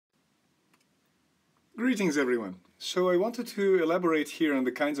Greetings everyone. So I wanted to elaborate here on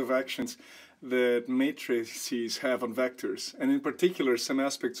the kinds of actions that matrices have on vectors, and in particular some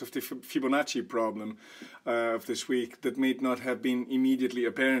aspects of the Fibonacci problem of this week that may not have been immediately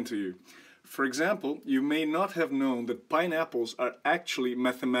apparent to you. For example, you may not have known that pineapples are actually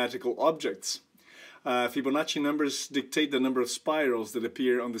mathematical objects. Fibonacci numbers dictate the number of spirals that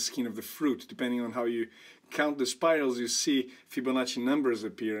appear on the skin of the fruit. Depending on how you count the spirals, you see Fibonacci numbers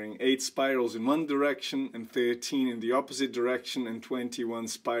appearing. 8 spirals in one direction and 13 in the opposite direction, and 21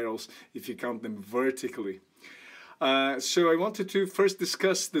 spirals if you count them vertically. So I wanted to first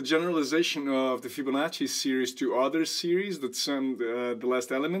discuss the generalization of the Fibonacci series to other series that sum the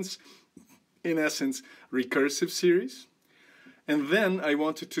last elements, in essence recursive series. And then I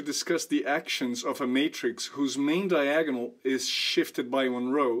wanted to discuss the actions of a matrix whose main diagonal is shifted by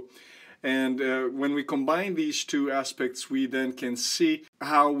one row. And when we combine these two aspects, we then can see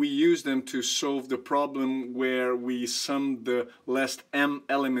how we use them to solve the problem where we sum the last m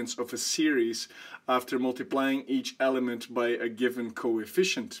elements of a series after multiplying each element by a given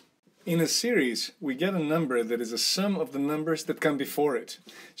coefficient. In a series, we get a number that is a sum of the numbers that come before it.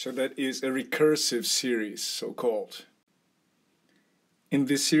 So that is a recursive series, so-called. In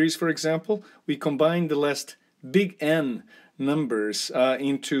this series, for example, we combine the last big N numbers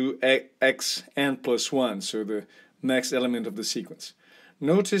into xn plus 1, so the next element of the sequence.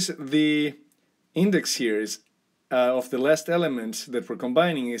 Notice the index here is of the last element that we're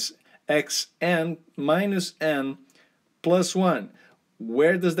combining is xn minus n plus 1.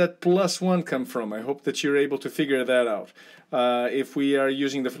 Where does that plus 1 come from? I hope that you're able to figure that out. If we are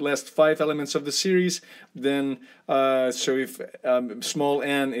using the last 5 elements of the series, then so if small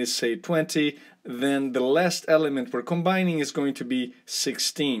n is say 20, then the last element we're combining is going to be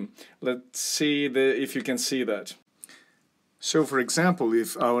 16. Let's see if you can see that. So for example,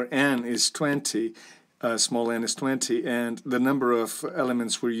 if our n is 20, small n is 20, and the number of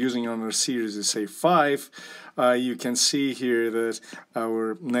elements we're using on our series is say 5, you can see here that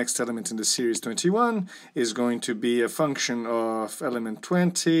our next element in the series 21 is going to be a function of element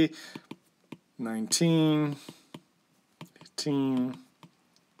 20, 19, 18,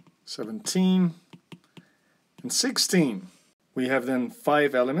 17, and 16. We have then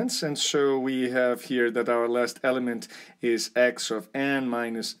 5 elements, and so we have here that our last element is x of n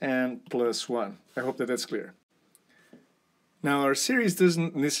minus n plus 1. I hope that that's clear. Now our series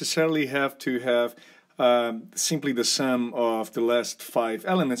doesn't necessarily have to have simply the sum of the last 5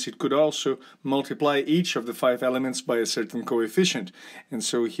 elements. It could also multiply each of the 5 elements by a certain coefficient. And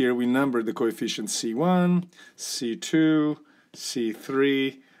so here we number the coefficients C1, C2,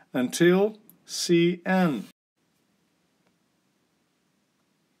 C3 until Cn.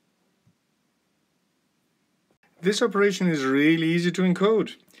 This operation is really easy to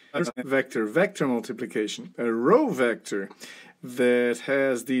encode. Vector multiplication. A row vector that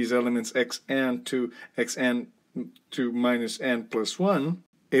has these elements xn to minus n plus 1.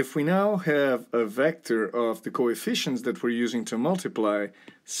 If we now have a vector of the coefficients that we're using to multiply,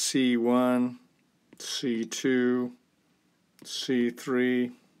 C1, C2,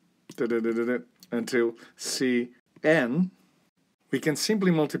 C3, until Cn, we can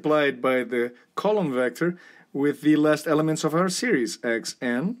simply multiply it by the column vector with the last elements of our series,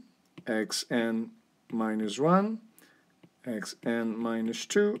 xn, xn minus 1, xn minus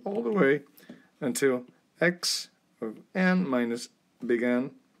 2, all the way until x of n minus big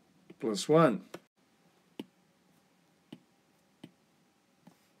N plus 1.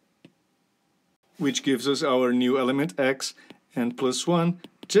 Which gives us our new element x n plus 1,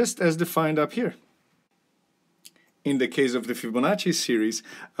 just as defined up here. In the case of the Fibonacci series,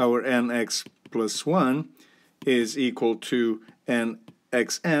 our nx plus 1 is equal to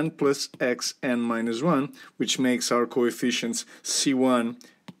nxn plus xn minus 1, which makes our coefficients C1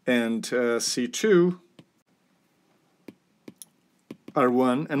 and C2 are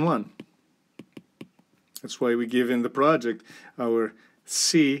 1 and 1. That's why we give in the project our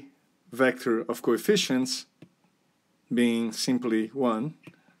C vector of coefficients being simply 1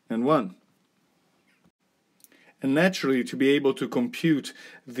 and 1. And naturally, to be able to compute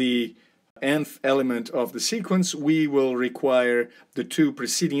the nth element of the sequence, we will require the 2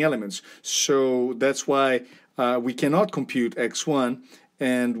 preceding elements. So that's why we cannot compute x1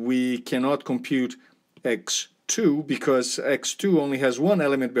 and we cannot compute x2, because x2 only has 1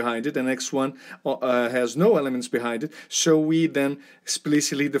 element behind it and x1 has no elements behind it. So we then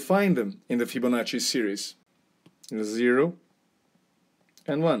explicitly define them in the Fibonacci series. 0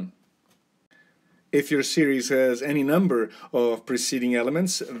 and 1. If your series has any number of preceding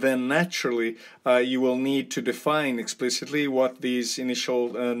elements, then naturally you will need to define explicitly what these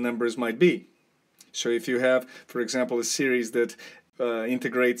initial numbers might be. So if you have, for example, a series that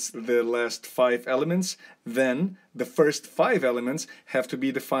integrates the last 5 elements, then the first 5 elements have to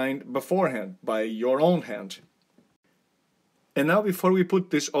be defined beforehand by your own hand. And now, before we put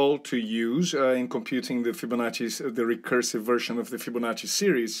this all to use in computing the the recursive version of the Fibonacci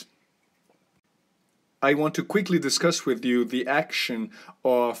series, I want to quickly discuss with you the action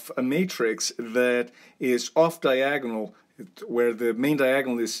of a matrix that is off diagonal, where the main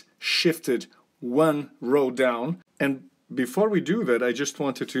diagonal is shifted one row down. And before we do that, I just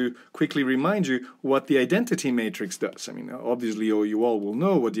wanted to quickly remind you what the identity matrix does. I mean, obviously you all will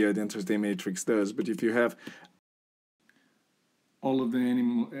know what the identity matrix does, but if you have all of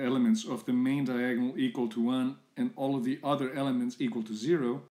the elements of the main diagonal equal to 1 and all of the other elements equal to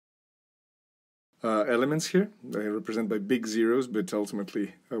 0, elements here, they represent by big zeros, but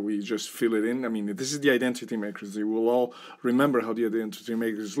ultimately we just fill it in. I mean, this is the identity matrix. You will all remember how the identity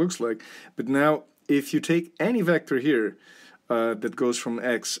matrix looks like. But now, if you take any vector here that goes from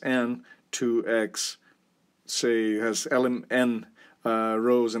xn to x, say has n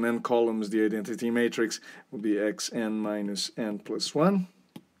rows and n columns, the identity matrix will be xn minus n plus 1.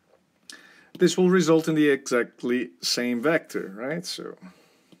 This will result in the exactly same vector, right? So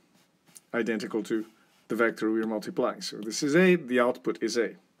identical to the vector we are multiplying. So this is A, the output is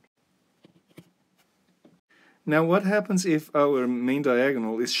A. Now what happens if our main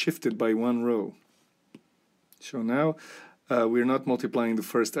diagonal is shifted by one row? So now we're not multiplying the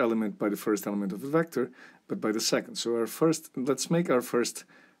first element by the first element of the vector, but by the second. So our first, let's make our first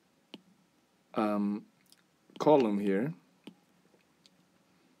column here.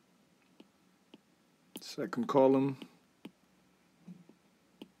 Second column.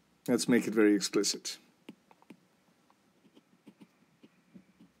 Let's make it very explicit.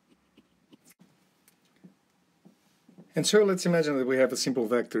 And so let's imagine that we have a simple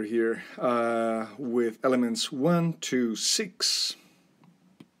vector here with elements 1, 2, 6.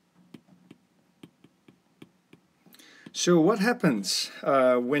 So what happens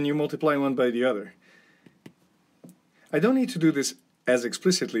when you multiply one by the other? I don't need to do this as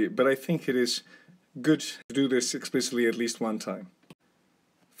explicitly, but I think it is good to do this explicitly at least one time.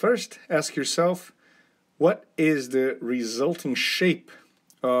 First, ask yourself, what is the resulting shape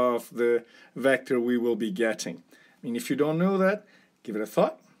of the vector we will be getting? I mean, if you don't know that, give it a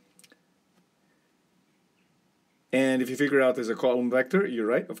thought. And if you figure out there's a column vector, you're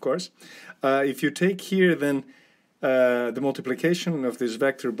right, of course. If you take here then the multiplication of this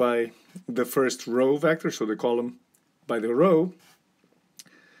vector by the first row vector, so the column by the row,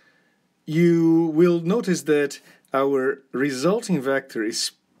 you will notice that our resulting vector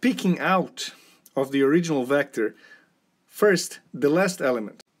is picking out of the original vector first the last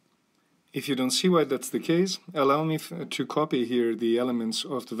element. If you don't see why that's the case, allow me to copy here the elements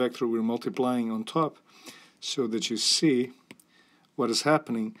of the vector we're multiplying on top so that you see what is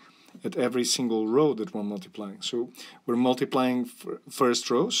happening at every single row that we're multiplying. So we're multiplying first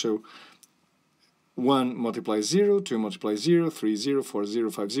row, so 1 multiplies 0, 2 multiplies 0, 3 0, 4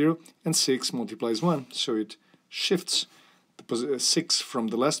 0, 5 0, and 6 multiplies 1. So it shifts 6 from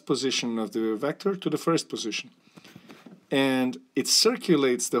the last position of the vector to the first position. And it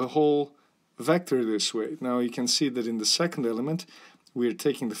circulates the whole vector this way. Now you can see that in the second element we're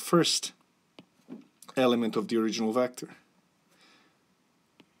taking the first element of the original vector.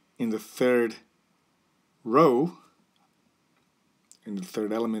 In the third row, in the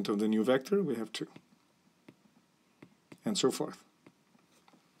third element of the new vector, we have 2. And so forth.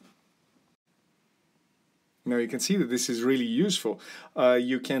 Now you can see that this is really useful.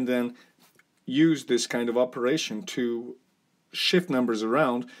 You can then use this kind of operation to shift numbers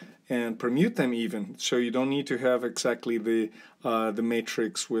around and permute them even. So you don't need to have exactly the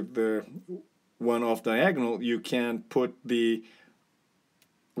matrix with the one off diagonal. You can put the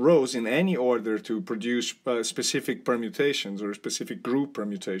rows in any order to produce specific permutations or specific group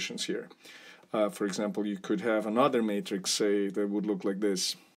permutations here. For example, you could have another matrix, say, that would look like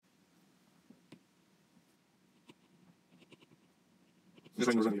this.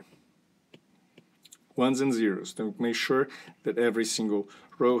 Ones and zeros to make sure that every single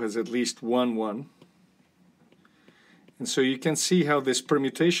row has at least 1 1. And so you can see how this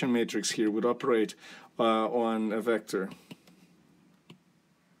permutation matrix here would operate on a vector.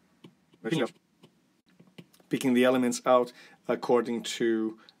 Picking the elements out according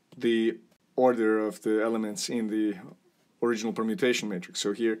to the order of the elements in the original permutation matrix.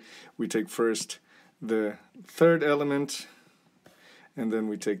 So here we take first the third element, and then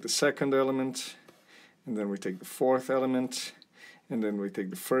we take the second element, and then we take the fourth element, and then we take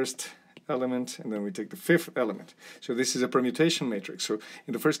the first element, and then we take the fifth element. So this is a permutation matrix. So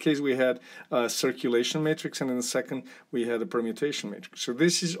in the first case we had a circulation matrix, and in the second we had a permutation matrix. So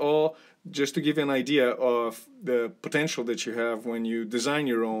this is all just to give you an idea of the potential that you have when you design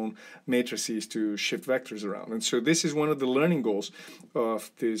your own matrices to shift vectors around. And so this is one of the learning goals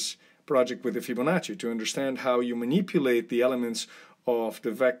of this project with the Fibonacci, to understand how you manipulate the elements of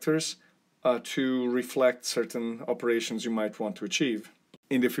the vectors to reflect certain operations you might want to achieve.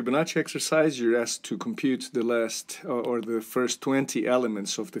 In the Fibonacci exercise, you're asked to compute the last or the first 20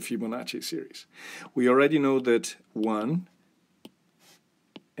 elements of the Fibonacci series. We already know that 1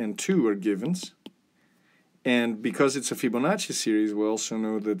 and 2 are givens, and because it's a Fibonacci series, we also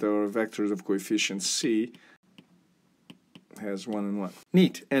know that our vectors of coefficients C has 1 and 1.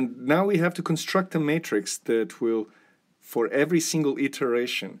 Neat. And now we have to construct a matrix that will, for every single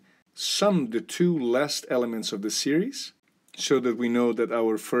iteration, sum the two last elements of the series, so that we know that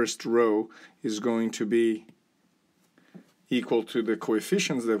our first row is going to be equal to the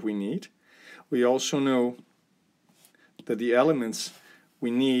coefficients that we need. We also know that the elements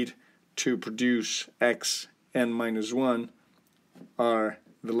we need to produce xn minus 1 are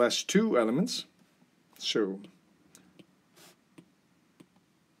the last two elements. So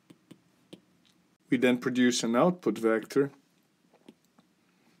we then produce an output vector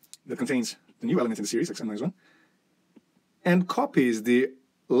that contains the new element in the series, xn minus 1, and copies the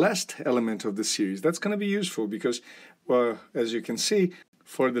last element of the series. That's going to be useful because, well, as you can see,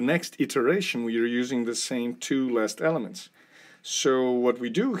 for the next iteration we are using the same two last elements. So what we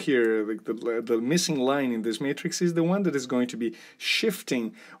do here, the missing line in this matrix, is the one that is going to be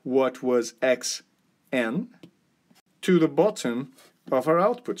shifting what was xn to the bottom of our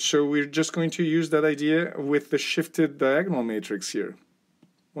output. So we're just going to use that idea with the shifted diagonal matrix here.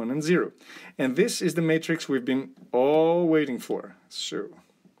 1 and 0. And this is the matrix we've been all waiting for. So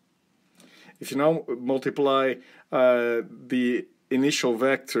if you now multiply the initial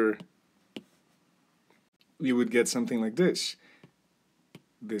vector, you would get something like this.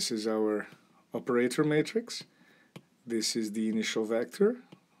 This is our operator matrix. This is the initial vector.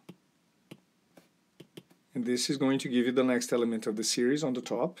 And this is going to give you the next element of the series on the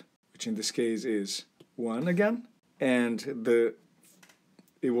top, which in this case is 1 again. And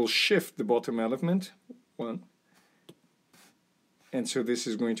it will shift the bottom element, 1. And so this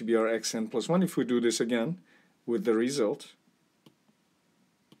is going to be our xn plus 1. If we do this again with the result,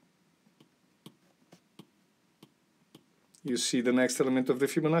 you see the next element of the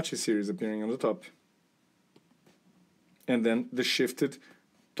Fibonacci series appearing on the top. And then the shifted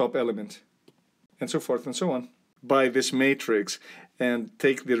top element, and so forth and so on. By this matrix and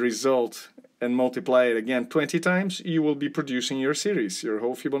take the result and multiply it again 20 times, you will be producing your series, your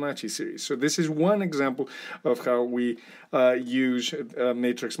whole Fibonacci series. So this is one example of how we use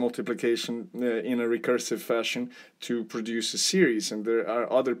matrix multiplication in a recursive fashion to produce a series. And there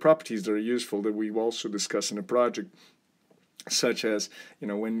are other properties that are useful that we also discuss in a project, such as,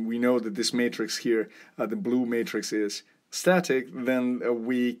 when we know that this matrix here, the blue matrix, is static, then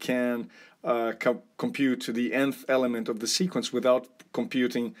we can compute the nth element of the sequence without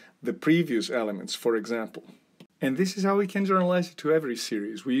computing the previous elements, for example. And this is how we can generalize it to every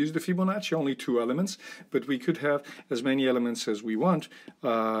series. We use the Fibonacci, only 2 elements, but we could have as many elements as we want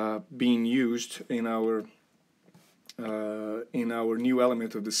being used in our new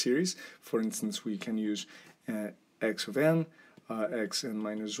element of the series. For instance, we can use x of n, xn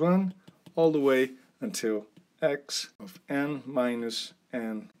minus 1, all the way until x of n minus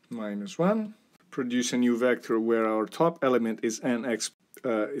n minus 1. Produce a new vector where our top element is xn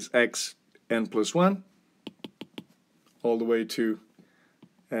plus 1, all the way to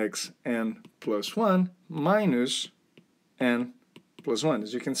xn plus 1 minus n plus 1.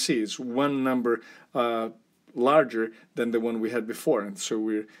 As you can see, it's one number larger than the one we had before, and so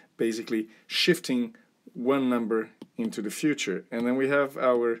we're basically shifting one number into the future. And then we have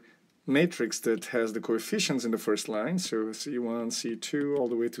our matrix that has the coefficients in the first line, so C1, C2, all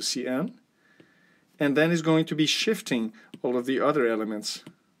the way to Cn, and then is going to be shifting all of the other elements.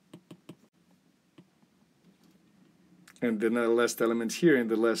 And then the last element here in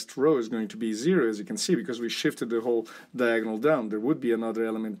the last row is going to be 0, as you can see, because we shifted the whole diagonal down. There would be another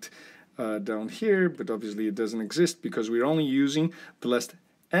element down here, but obviously it doesn't exist because we're only using the last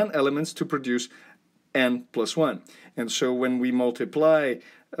n elements to produce n plus 1. And so when we multiply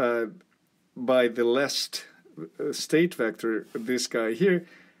by the last state vector, this guy here,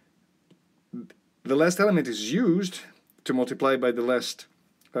 the last element is used to multiply by the last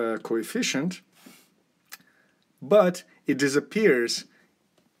coefficient, but it disappears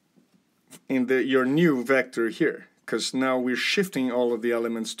in your new vector here, because now we're shifting all of the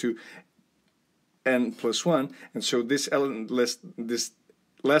elements to n plus 1, and so this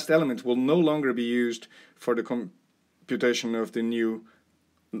last element will no longer be used for the computation of the new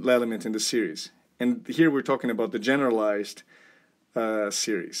element in the series. And here we're talking about the generalized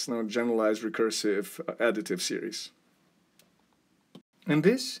series, no, generalized recursive additive series. And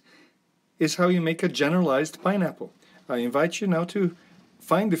this is how you make a generalized pineapple. I invite you now to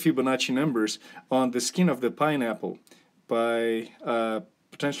find the Fibonacci numbers on the skin of the pineapple by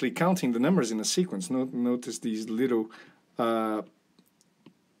potentially counting the numbers in a sequence. Notice these little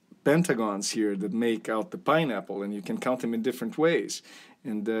pentagons here that make out the pineapple, and you can count them in different ways.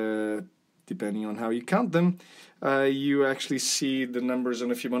 And depending on how you count them, you actually see the numbers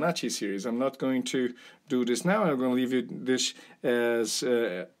on a Fibonacci series. I'm not going to do this now. I'm going to leave you this as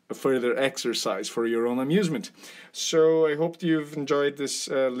a further exercise for your own amusement. So I hope you've enjoyed this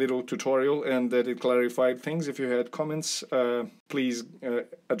little tutorial and that it clarified things. If you had comments, please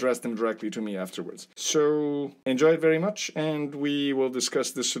address them directly to me afterwards. So enjoy it very much, and we will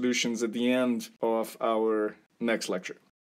discuss the solutions at the end of our next lecture.